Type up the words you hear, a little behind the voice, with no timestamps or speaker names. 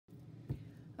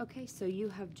Okay, so you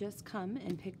have just come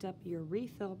and picked up your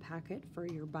refill packet for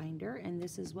your binder, and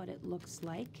this is what it looks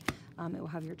like. It will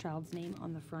have your child's name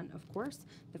on the front, of course.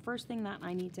 The first thing that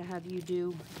I need to have you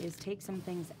do is take some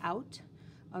things out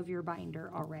of your binder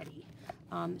already.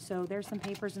 So there's some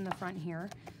papers in the front here,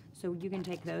 so you can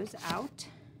take those out.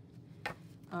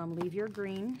 Leave your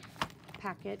green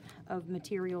packet of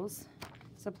materials,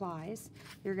 supplies.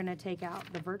 You're going to take out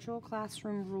the virtual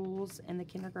classroom rules and the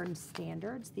kindergarten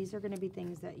standards. These are going to be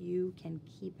things that you can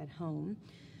keep at home.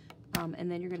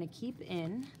 And then you're going to keep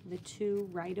in the 2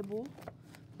 writable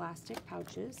plastic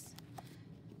pouches.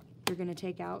 You're going to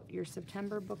take out your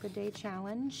September Book a Day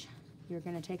challenge. You're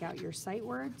going to take out your sight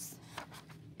words,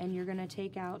 and you're going to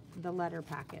take out the letter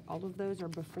packet. All of those are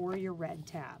before your red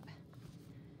tab.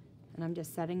 And I'm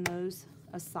just setting those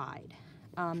aside.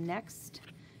 Next,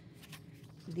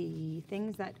 the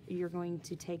things that you're going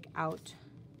to take out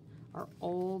are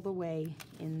all the way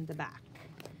in the back.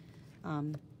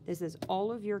 This is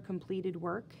all of your completed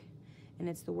work, and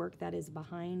it's the work that is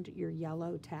behind your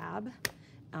yellow tab.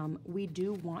 We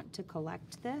do want to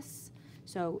collect this,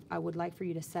 so I would like for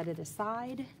you to set it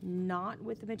aside, not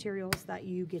with the materials that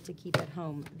you get to keep at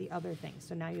home, the other things.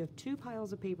 So now you have 2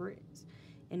 piles of paper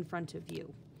in front of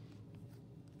you.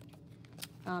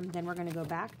 Then we're going to go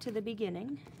back to the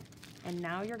beginning, and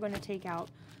now you're going to take out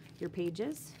your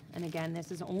pages. And again, this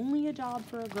is only a job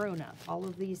for a grown-up. All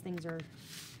of these things are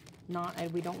not,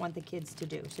 we don't want the kids to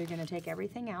do. So you're going to take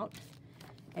everything out,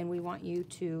 and we want you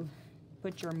to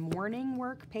put your morning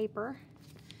work paper,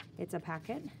 it's a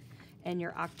packet, and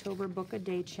your October Book a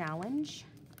Day challenge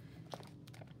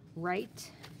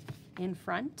right in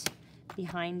front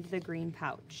behind the green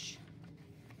pouch.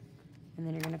 And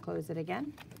then you're going to close it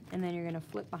again, and then you're going to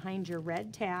flip behind your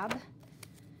red tab.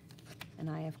 And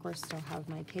I, of course, still have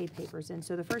my K papers in.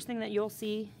 So the first thing that you'll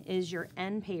see is your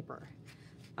N paper.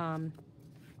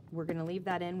 We're going to leave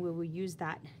that in. We will use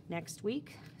that next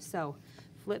week. So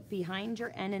flip behind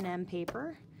your N and M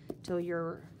paper till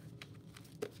your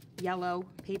yellow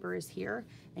paper is here.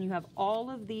 And you have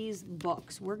all of these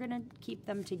books. We're going to keep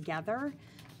them together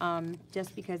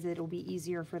just because it'll be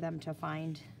easier for them to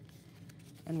find.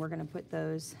 And we're going to put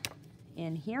those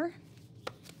in here.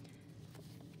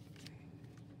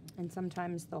 And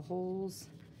sometimes the holes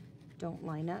don't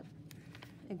line up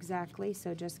exactly,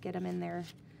 so just get them in there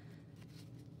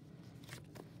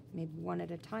maybe one at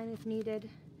a time if needed.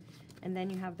 And then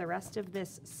you have the rest of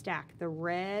this stack. The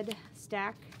red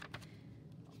stack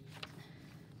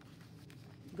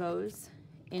goes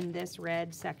in this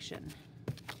red section.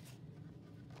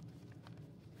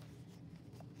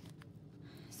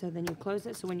 So then you close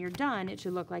it, so when you're done, it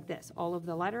should look like this. All of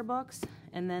the letter books,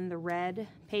 and then the red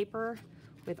paper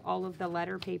with all of the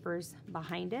letter papers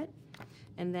behind it.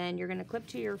 And then you're gonna flip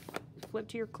to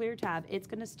your clear tab. It's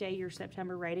gonna stay your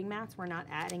September writing mats. We're not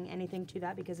adding anything to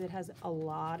that because it has a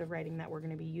lot of writing that we're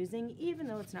gonna be using, even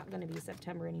though it's not gonna be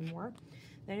September anymore.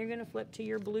 Then you're gonna flip to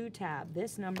your blue tab.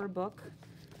 This number book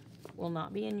will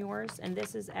not be in yours, and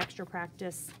this is extra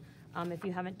practice. If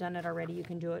you haven't done it already, you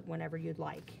can do it whenever you'd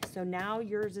like. So now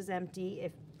yours is empty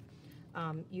if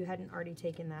you hadn't already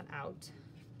taken that out.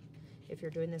 If you're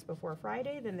doing this before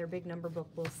Friday, then their big number book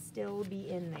will still be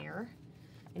in there.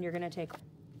 And you're going to take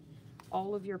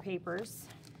all of your papers.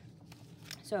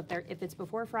 So if it's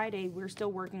before Friday, we're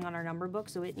still working on our number book,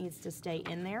 so it needs to stay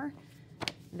in there.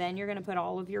 Then you're going to put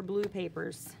all of your blue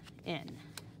papers in.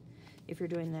 If you're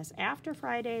doing this after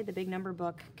Friday, the big number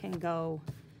book can go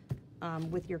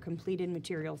with your completed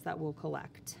materials that we'll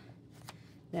collect.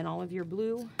 Then all of your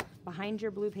blue, behind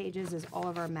your blue pages is all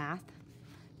of our math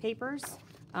papers.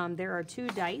 There are 2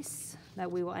 dice that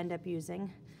we will end up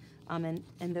using, and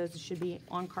those should be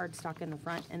on cardstock in the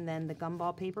front, and then the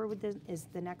gumball paper is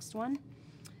the next one,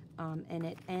 and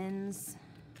it ends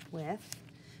with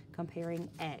comparing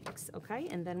eggs, okay?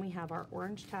 And then we have our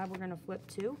orange tab we're gonna flip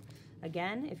to.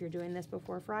 Again, if you're doing this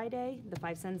before Friday, the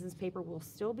 5 sentences paper will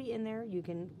still be in there. You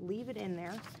can leave it in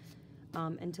there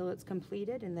until it's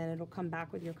completed, and then it'll come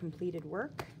back with your completed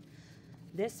work.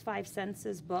 This 5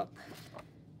 sentences book,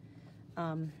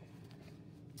 well,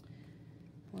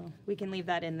 we can leave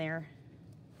that in there,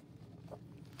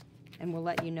 and we'll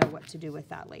let you know what to do with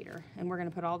that later. And we're going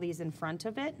to put all these in front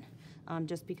of it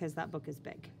just because that book is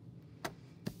big.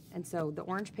 And so the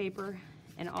orange paper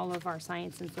and all of our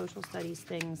science and social studies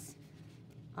things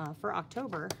for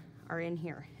October are in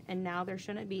here. And now there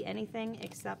shouldn't be anything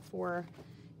except for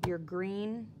your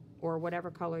green or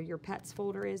whatever color your pets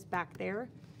folder is back there.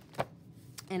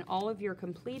 And all of your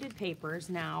completed papers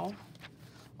now,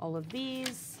 all of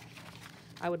these,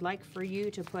 I would like for you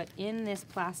to put in this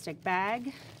plastic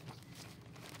bag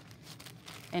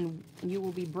and you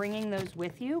will be bringing those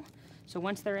with you. So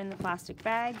once they're in the plastic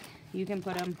bag, you can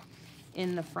put them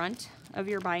in the front of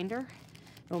your binder.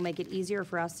 It will make it easier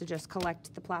for us to just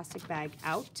collect the plastic bag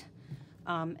out.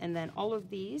 And then all of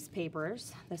these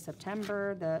papers, the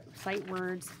September, the sight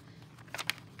words,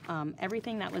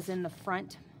 everything that was in the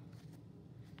front,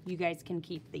 you guys can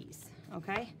keep these,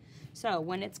 okay? So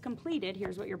when it's completed,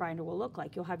 here's what your binder will look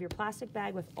like. You'll have your plastic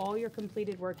bag with all your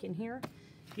completed work in here,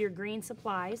 your green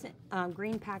supplies,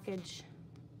 green package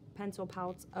pencil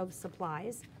pouch of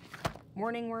supplies,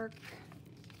 morning work,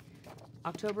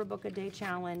 October Book a Day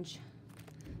Challenge,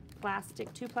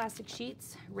 two plastic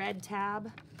sheets, red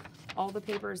tab, all the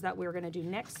papers that we're going to do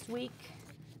next week.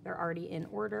 They're already in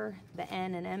order, the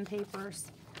N and M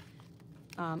papers,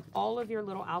 all of your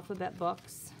little alphabet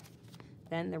books,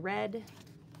 then the red,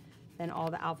 then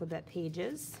all the alphabet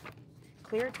pages.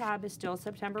 Clear tab is still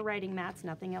September writing mats,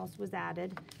 nothing else was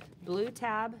added. Blue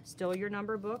tab, still your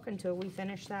number book until we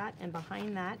finish that, and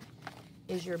behind that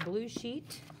is your blue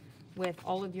sheet with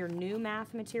all of your new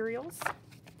math materials,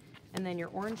 and then your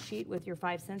orange sheet with your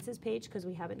 5 senses page, because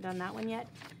we haven't done that one yet.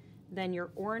 Then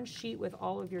your orange sheet with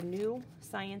all of your new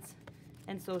science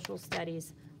and social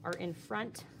studies are in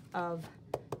front of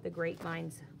the Great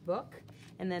Minds book,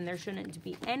 and then there shouldn't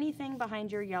be anything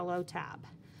behind your yellow tab.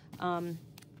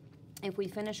 If we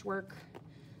finish work,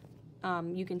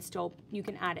 you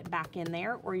can add it back in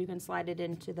there, or you can slide it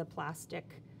into the plastic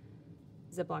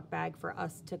Ziploc bag for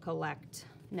us to collect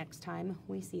next time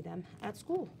we see them at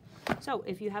school. So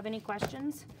if you have any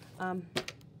questions,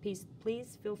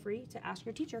 please feel free to ask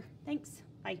your teacher. Thanks.